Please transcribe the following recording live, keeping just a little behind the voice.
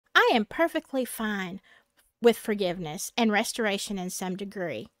I am perfectly fine with forgiveness and restoration in some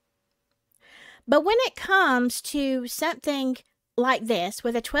degree. But when it comes to something like this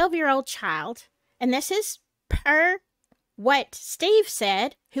with a 12-year-old child, and this is per what Steve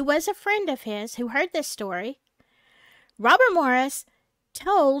said, who was a friend of his, who heard this story, Robert Morris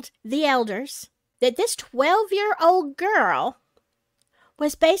told the elders that this 12-year-old girl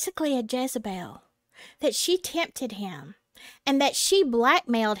was basically a Jezebel, that she tempted him, and that she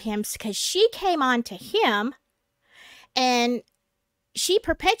blackmailed him because she came on to him, and she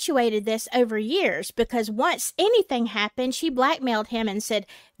perpetuated this over years, because once anything happened, she blackmailed him and said,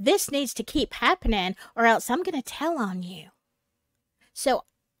 this needs to keep happening or else I'm going to tell on you. So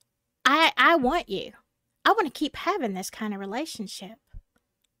I want you. I want to keep having this kind of relationship.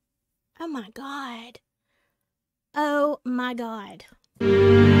 Oh my God. Oh my God.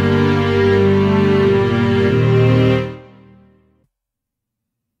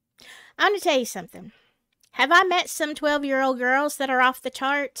 I'm going to tell you something. Have I met some 12-year-old girls that are off the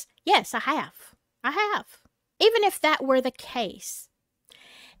charts? Yes, I have. I have. Even if that were the case.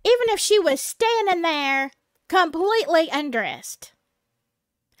 Even if she was standing there completely undressed.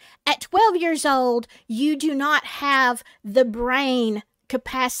 At 12 years old, you do not have the brain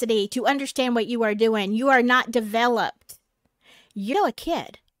capacity to understand what you are doing. You are not developed. You're a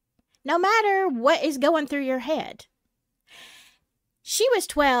kid. No matter what is going through your head. She was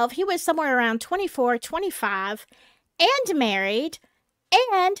 12. He was somewhere around 24, 25, and married,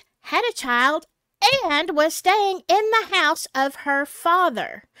 and had a child, and was staying in the house of her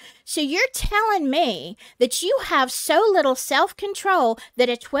father. So you're telling me that you have so little self-control that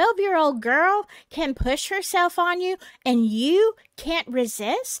a 12-year-old girl can push herself on you and you can't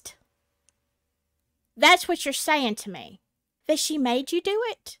resist? That's what you're saying to me. That she made you do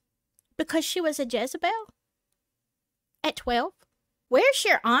it because she was a Jezebel at 12? Where's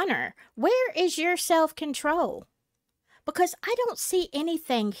your honor? Where is your self-control? Because I don't see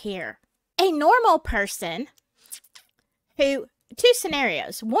anything here. A normal person who, two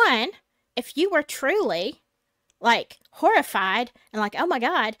scenarios. One, if you were truly like horrified and like, oh my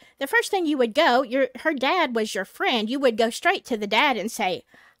God, the first thing you would go, her dad was your friend, you would go straight to the dad and say,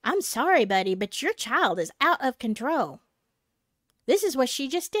 I'm sorry, buddy, but your child is out of control. This is what she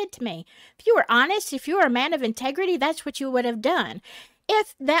just did to me. If you were honest, if you were a man of integrity, that's what you would have done.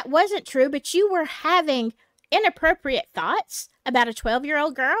 If that wasn't true, but you were having inappropriate thoughts about a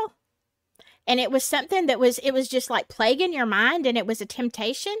 12-year-old girl, and it was something that it was just like plaguing your mind, and it was a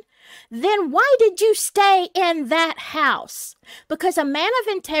temptation, then why did you stay in that house? Because a man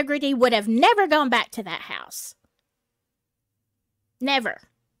of integrity would have never gone back to that house. Never.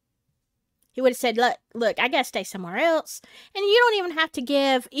 He would have said, look, I got to stay somewhere else. And you don't even have to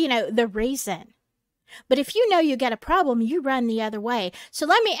give, the reason. But if you know you got a problem, you run the other way. So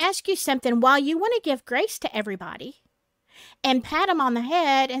let me ask you something. While you want to give grace to everybody and pat them on the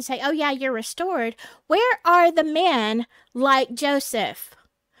head and say, oh yeah, you're restored, where are the men like Joseph?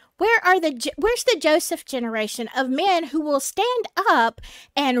 Where's the Joseph generation of men who will stand up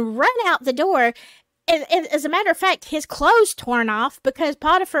and run out the door? As a matter of fact, his clothes torn off because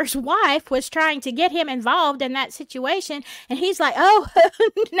Potiphar's wife was trying to get him involved in that situation. And he's like, oh,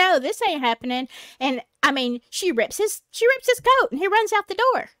 no, this ain't happening. And I mean, she rips his coat and he runs out the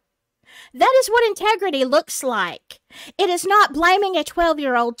door. That is what integrity looks like. It is not blaming a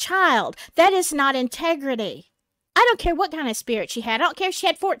 12-year-old child. That is not integrity. I don't care what kind of spirit she had. I don't care if she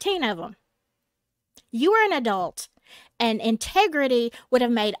had 14 of them. You are an adult. And integrity would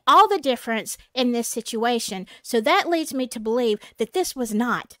have made all the difference in this situation. So that leads me to believe that this was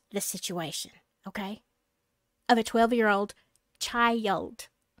not the situation, okay, of a 12-year-old child.